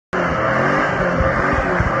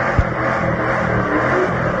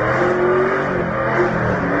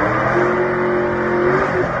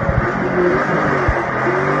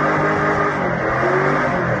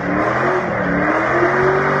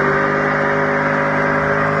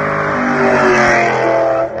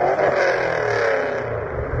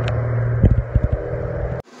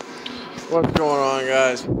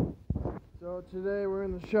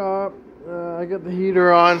got the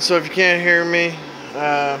heater on, so if you can't hear me,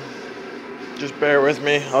 just bear with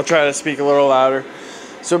me. I'll try to speak a little louder.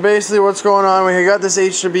 So basically what's going on, we got this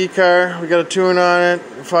h23 car, we got a tune on it,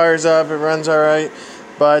 it fires up, it runs alright,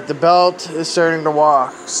 but the belt is starting to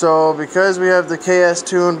walk. So because we have the KS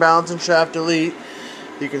tune balancing shaft delete,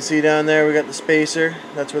 you can see down there we got the spacer,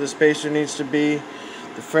 that's where the spacer needs to be.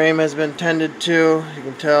 The frame has been tended to, you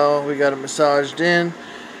can tell we got it massaged in,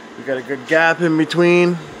 we got a good gap in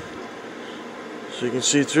between. So you can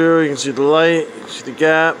see through, you can see the light, you can see the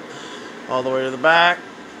gap all the way to the back.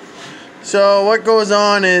 So what goes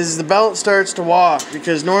on is the belt starts to walk,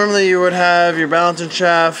 because normally you would have your balancing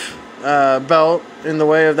shaft belt in the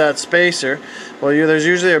way of that spacer. Well, there's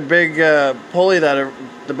usually a big pulley that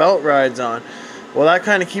the belt rides on. Well, that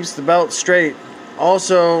kind of keeps the belt straight.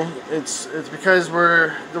 Also, it's because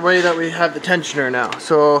we're the way that we have the tensioner now.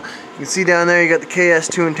 So you can see down there you got the KS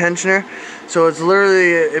tune tensioner. So it's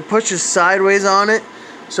literally, it pushes sideways on it.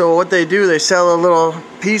 So what they do, they sell a little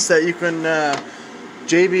piece that you can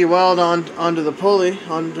JB weld onto the pulley,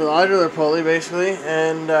 onto the idler pulley basically,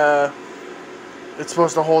 and it's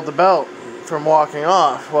supposed to hold the belt from walking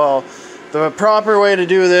off. Well, the proper way to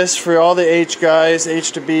do this for all the H guys,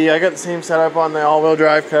 H to B, I got the same setup on the all-wheel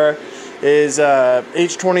drive car, is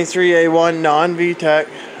h23A1 non-VTEC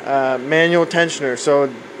manual tensioner.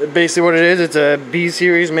 So basically what it is, it's a B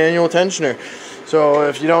series manual tensioner. So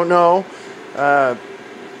if you don't know,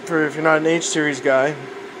 if you're not an H series guy,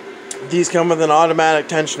 these come with an automatic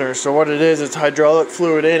tensioner. So what it is, it's hydraulic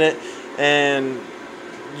fluid in it, and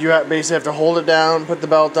you basically have to hold it down, put the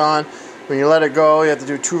belt on. When you let it go, you have to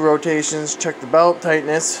do 2 rotations, check the belt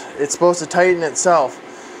tightness. It's supposed to tighten itself.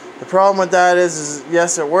 The problem with that is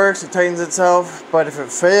yes, it works, it tightens itself, but if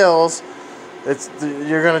it fails,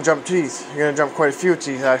 you're going to jump teeth. You're going to jump quite a few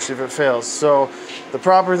teeth actually if it fails. So the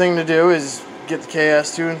proper thing to do is get the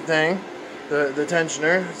KS tune thing, the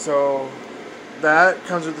tensioner. So that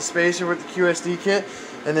comes with the spacer with the QSD kit,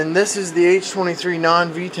 and then this is the h23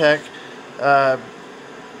 non-VTEC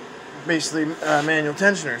basically manual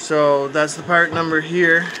tensioner. So that's the part number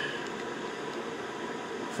here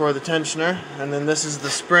for the tensioner, and then this is the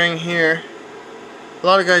spring here. A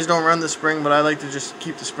lot of guys don't run the spring, but I like to just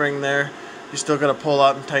keep the spring there. You still got to pull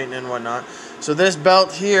up and tighten and whatnot. So this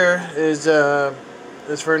belt here is for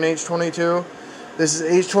an h22. This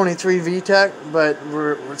is h23 VTEC, but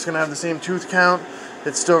it's going to have the same tooth count.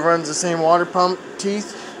 It still runs the same water pump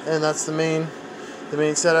teeth, and that's the main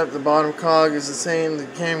setup. The bottom cog is the same, the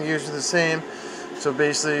cam gears are the same. So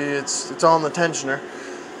basically it's all in the tensioner.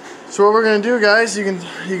 So what we're going to do, guys, you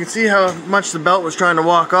can see how much the belt was trying to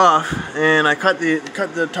walk off, and I cut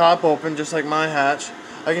the top open just like my hatch.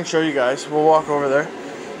 I can show you guys. We'll walk over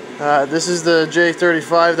there. This is the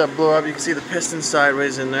J35 that blew up. You can see the piston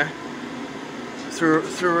sideways in there through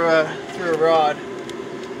a rod.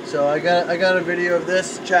 So I got a video of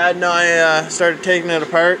this. Chad and I started taking it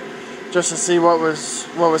apart just to see what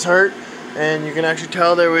was hurt, and you can actually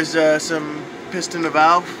tell there was some piston to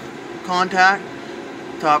valve contact,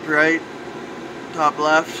 top right, top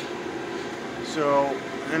left. So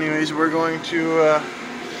anyways, we're going to the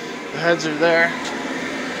heads are there.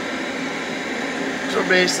 So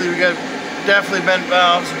basically we got definitely bent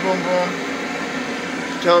valves, boom boom.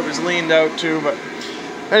 You can tell it was leaned out too, but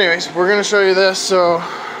anyways, we're gonna show you this. So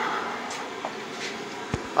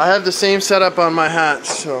I have the same setup on my hatch,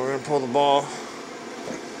 so we're gonna pull the ball.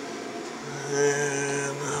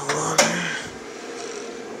 And hold on here.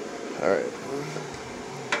 Alright.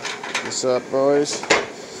 What's up, boys?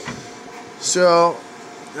 So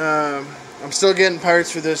I'm still getting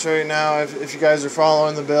parts for this right now if you guys are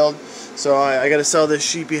following the build. So I gotta sell this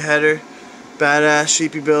sheepy header, badass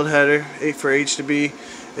sheepy build header, for H to B.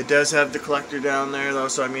 It does have the collector down there though,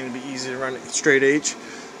 so I mean it'd be easy to run it straight H.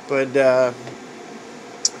 But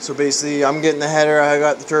so basically I'm getting the header, I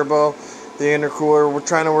got the turbo, the intercooler. We're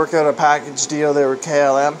trying to work out a package deal there with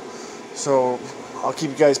KLM. So I'll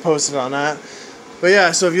keep you guys posted on that. But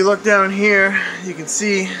yeah, so if you look down here, you can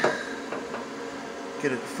see,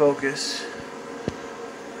 get it to focus.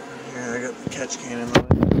 Here, I got the catch can in the way.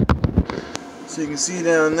 So you can see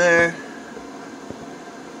down there,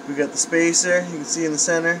 we got the spacer, you can see in the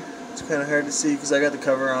center. It's kind of hard to see because I got the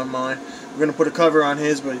cover on mine. We're going to put a cover on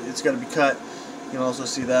his, but it's got to be cut. You can also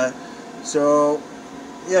see that. So,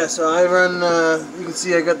 yeah, so I run, you can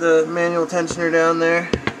see I got the manual tensioner down there.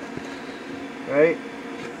 Right?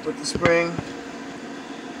 With the spring.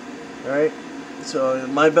 Right? So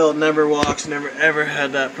my belt never walks, never ever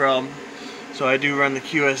had that problem. So I do run the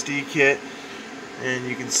QSD kit, and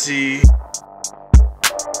you can see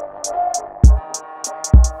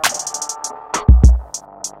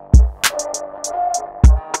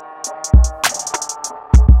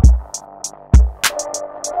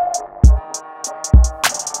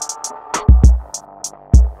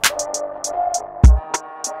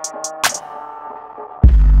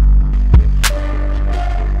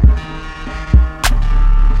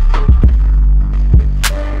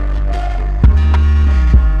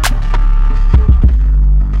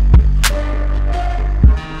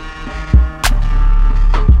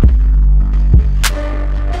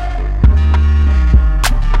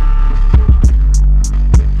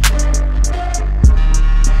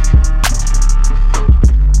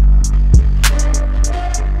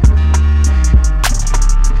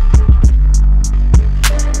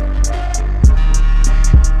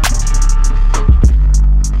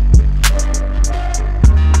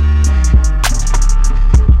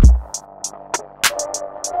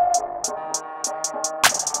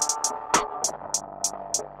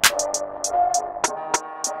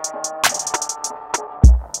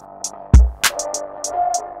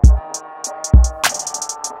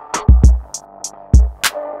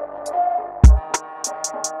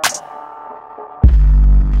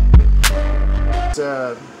It's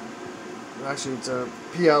actually it's a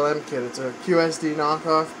PLM kit. It's a QSD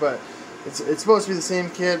knockoff, but it's supposed to be the same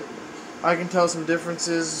kit. I can tell some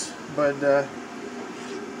differences, but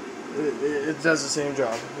it does the same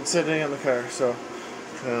job. It's sitting in the car, so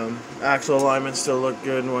axle alignments still look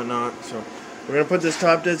good and whatnot. So we're gonna put this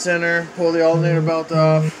top dead center, pull the alternator belt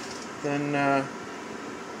off, then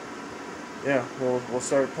yeah, we'll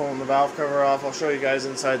start pulling the valve cover off. I'll show you guys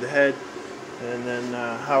inside the head, and then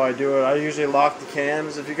how I do it. I usually lock the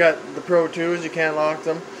cams. If you got the Pro 2s, you can't lock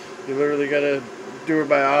them. You literally gotta do it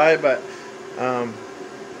by eye, but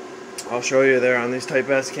I'll show you there on these Type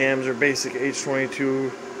S cams or basic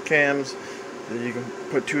h22 cams. You can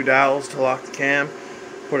put 2 dowels to lock the cam.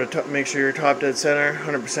 Make sure your top dead center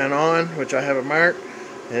 100% on, which I have it marked,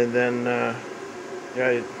 and then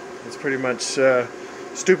yeah, it's pretty much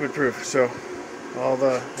stupid proof. So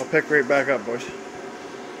I'll pick right back up, boys.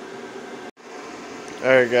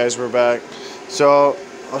 Alright guys, we're back. So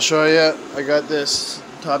I'll show you. I got this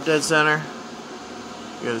top dead center.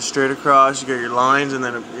 You got it straight across, you got your lines, and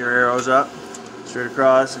then your arrows up. Straight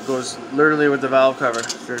across, it goes literally with the valve cover,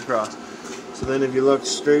 straight across. So then if you look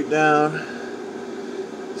straight down,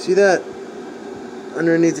 see that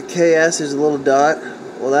underneath the KS there's a little dot?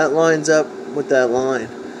 Well, that lines up with that line.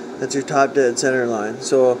 That's your top dead center line.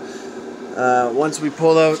 So once we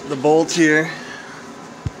pull out the bolt here,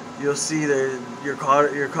 you'll see that your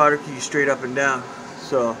cotter key straight up and down.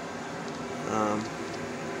 So I'll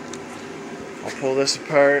pull this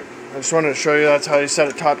apart. I just wanted to show you that's how you set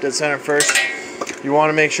it top dead center first. You want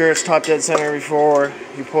to make sure it's top dead center before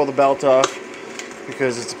you pull the belt off,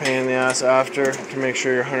 because it's a pain in the ass after to make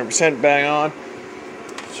sure you're 100% bang on.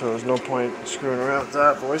 So there's no point screwing around with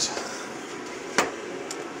that, boys.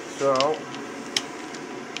 So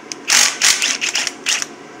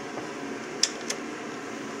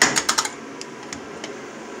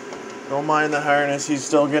don't mind the harness. He's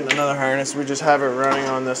still getting another harness. We just have it running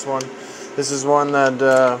on this one. This is one that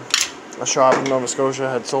a shop in Nova Scotia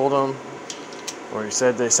had sold him, or he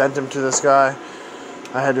said they sent him to this guy.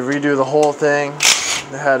 I had to redo the whole thing.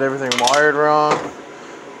 They had everything wired wrong.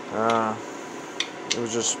 It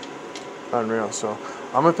was just unreal. So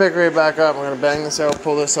I'm gonna pick right back up. I'm gonna bang this out,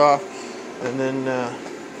 pull this off, and then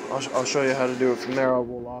I'll show you how to do it from there. I'll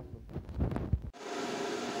roll off.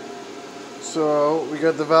 So we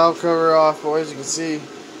got the valve cover off, boys. You can see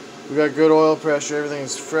we got good oil pressure.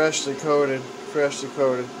 Everything's freshly coated.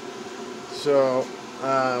 So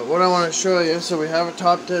what I want to show you, so we have a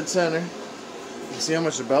top dead center. You can see how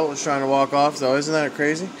much the belt was trying to walk off, though. Isn't that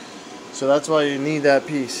crazy? So that's why you need that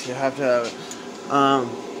piece. You have to have it.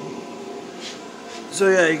 So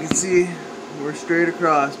yeah, you can see we're straight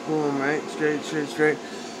across. Boom, right? Straight.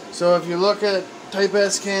 So if you look at Type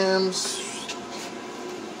S cams,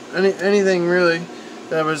 anything really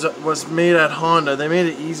that was made at Honda, they made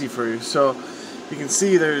it easy for you. So you can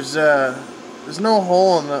see there's no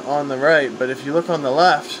hole on the right, but if you look on the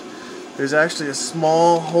left, there's actually a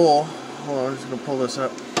small hole. Hold on, I'm just gonna pull this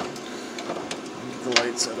up. Get the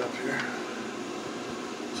light set up here.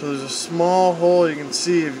 So there's a small hole. You can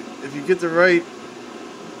see if you get the right.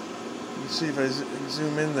 You see if I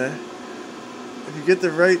zoom in there. If you get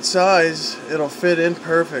the right size, it'll fit in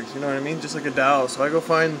perfect. You know what I mean? Just like a dowel. So I go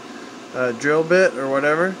find a drill bit or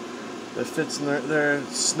whatever that fits in there.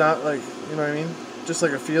 It's not like, you know what I mean? Just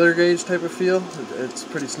like a feeler gauge type of feel. It's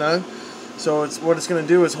pretty snug. So what it's going to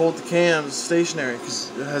do is hold the cams stationary,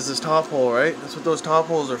 because it has this top hole, right? That's what those top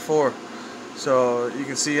holes are for. So you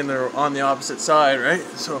can see they're on the opposite side, right?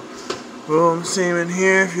 So boom, same in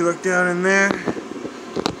here. If you look down in there,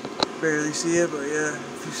 barely see it, but yeah,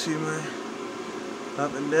 if you see my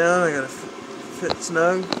up and down, I got to fit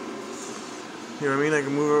snug. You know what I mean? I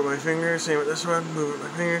can move it with my fingers. Same with this one, move it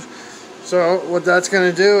with my fingers. So what that's going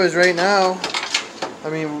to do is right now, I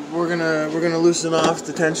mean, we're gonna loosen off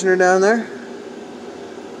the tensioner down there,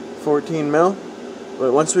 14 mil.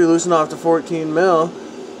 But once we loosen off the 14 mil,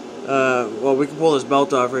 well, we can pull this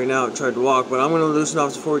belt off right now and try to walk. But I'm gonna loosen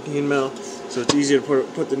off the 14 mil, so it's easier to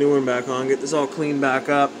put the new one back on, get this all cleaned back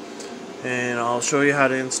up, and I'll show you how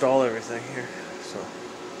to install everything here. So.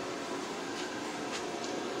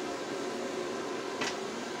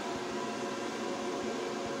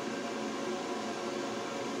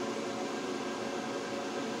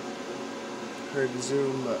 Hard to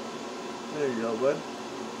zoom, but there you go, bud.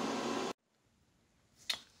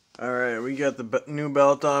 Alright, we got the new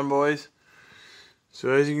belt on, boys.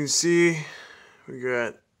 So as you can see, we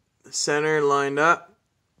got the center lined up.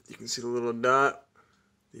 You can see the little dot,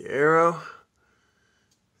 the arrow.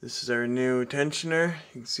 This is our new tensioner.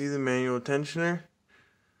 You can see the manual tensioner.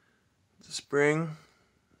 The spring.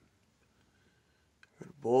 Got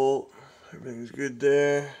a bolt. Everything's good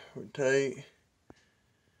there. We're tight.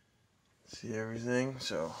 See everything.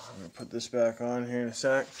 So I'm gonna put this back on here in a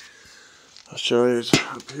sec. I'll show you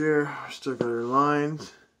up here. Still got our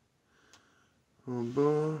lines. Boom,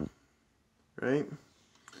 boom. Right?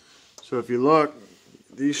 So if you look,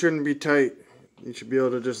 these shouldn't be tight. You should be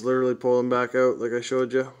able to just literally pull them back out like I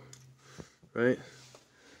showed you. Right?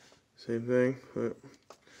 Same thing. But,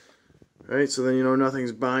 right? So then you know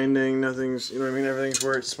nothing's binding, nothing's, you know what I mean? Everything's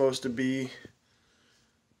where it's supposed to be.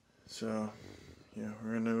 So, yeah,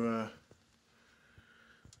 we're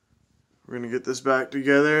gonna get this back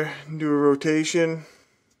together and do a rotation.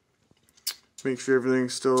 Make sure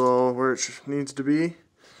everything's still all where it needs to be.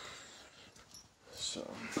 So,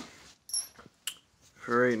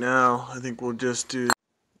 for right now, I think we'll just do...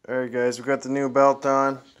 Alright guys, we got the new belt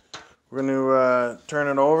on. We're gonna turn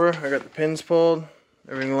it over. I got the pins pulled.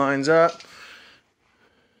 Everything lines up.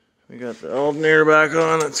 We got the alternator back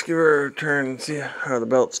on. Let's give her a turn and see how the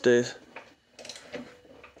belt stays.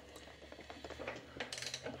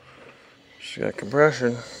 She's got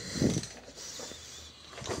compression.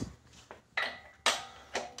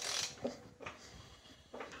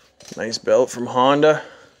 Nice belt from Honda.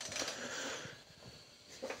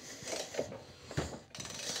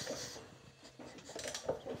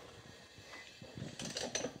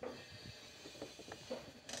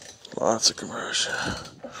 Lots of compression.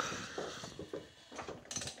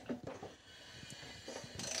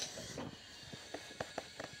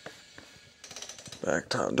 Back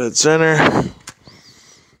top dead center.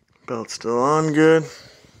 Belt still on good.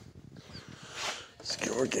 Let's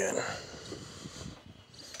go again.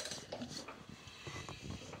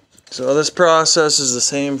 So this process is the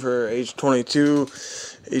same for h22,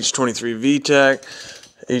 h23 VTEC,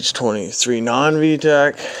 h23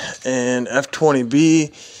 non-VTEC, and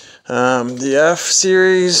f20B. The F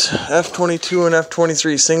series, f22 and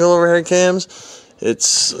f23 single overhead cams,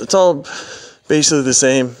 it's all basically the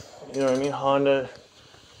same. You know what I mean? Honda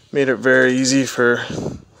made it very easy for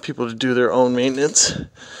people to do their own maintenance. And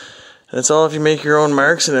it's all if you make your own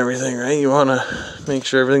marks and everything, right? You want to make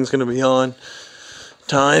sure everything's going to be on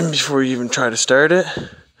time before you even try to start it.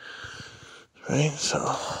 Right? So,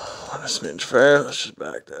 on a smidge fair, let's just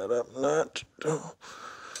back that up a notch.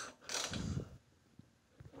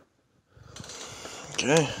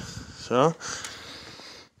 Okay, so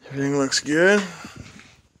everything looks good.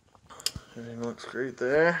 Everything looks great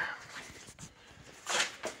there.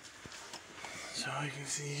 So you can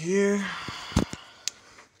see here.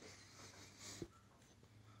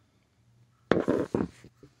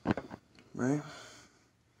 Right?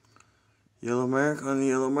 Yellow mark on the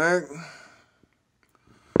yellow mark.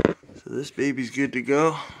 So this baby's good to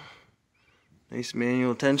go. Nice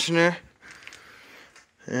manual tensioner.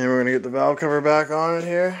 And we're gonna get the valve cover back on it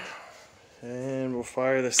here. And we'll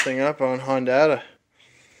fire this thing up on Honda.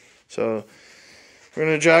 So we're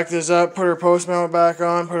gonna jack this up, put our post mount back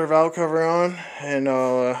on, put our valve cover on, and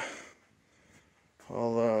I'll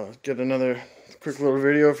get another quick little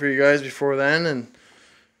video for you guys before then, and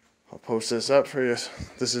I'll post this up for you.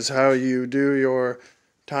 This is how you do your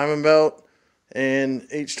timing belt and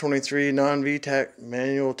h23 non-VTEC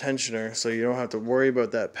manual tensioner, so you don't have to worry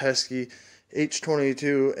about that pesky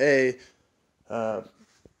h22A.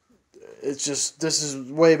 It's just, this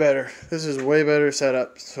is way better. This is way better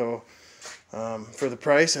setup. So for the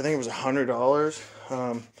price, I think it was $100. I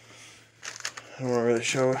don't want to really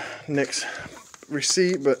show Nick's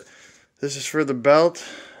receipt, but this is for the belt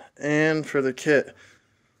and for the kit.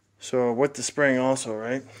 So with the spring also,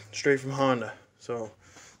 right? Straight from Honda. So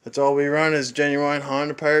that's all we run is genuine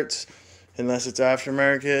Honda parts, unless it's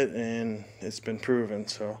aftermarket and it's been proven.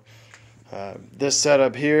 So this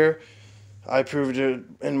setup here, I proved it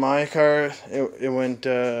in my car. It went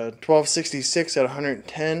 1266 at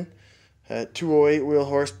 110 at 208 wheel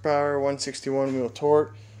horsepower, 161 wheel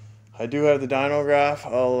torque. I do have the dyno graph.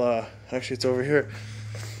 Actually it's over here.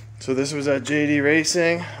 So this was at JD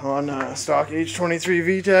Racing on stock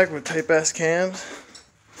h23 VTEC with Type S cams.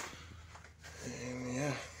 And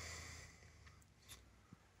yeah.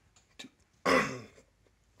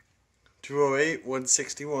 208,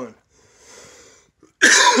 161.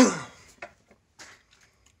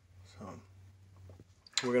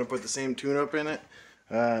 So we're gonna put the same tune-up in it.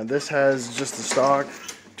 This has just the stock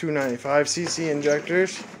 295cc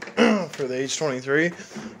injectors for the h23.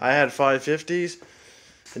 I had 550s.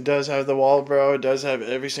 It does have the wall brow. It does have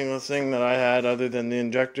every single thing that I had other than the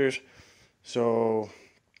injectors. So,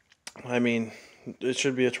 I mean, it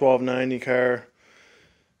should be a 1290 car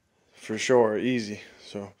for sure, easy.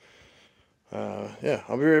 So, yeah,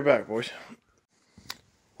 I'll be right back, boys.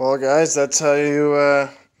 Well, guys, that's how you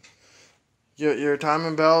get your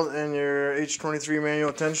timing belt and your H23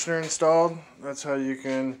 manual tensioner installed. That's how you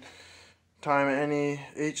can time any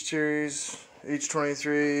H series,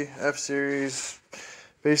 H23, F series.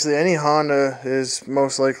 Basically any Honda is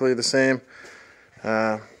most likely the same.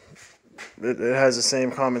 It has the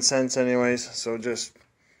same common sense anyways, so just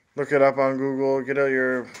look it up on Google, get out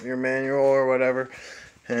your manual or whatever,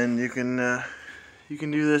 and you can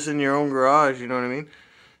do this in your own garage, you know what I mean?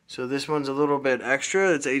 So this one's a little bit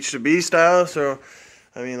extra. It's H2B style, so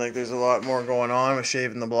I mean, like, there's a lot more going on with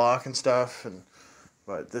shaving the block and stuff,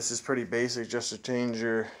 but this is pretty basic, just to change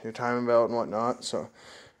your timing belt and whatnot. So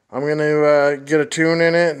I'm gonna get a tune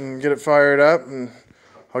in it and get it fired up, and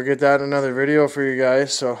I'll get that in another video for you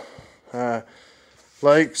guys. So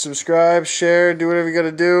like, subscribe, share, do whatever you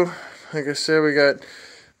gotta do. Like I said, we got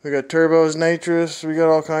turbos, nitrous, we got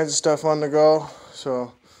all kinds of stuff on the go.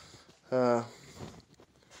 So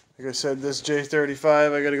like I said, this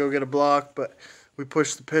J35, I gotta go get a block, but we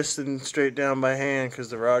push the piston straight down by hand because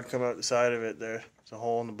the rod come out the side of it. There's a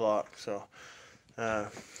hole in the block, so yeah,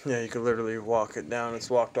 you can literally walk it down. It's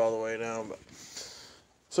walked all the way down. But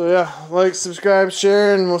so yeah, like, subscribe,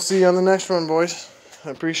 share, and we'll see you on the next one, boys. I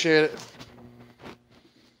appreciate it.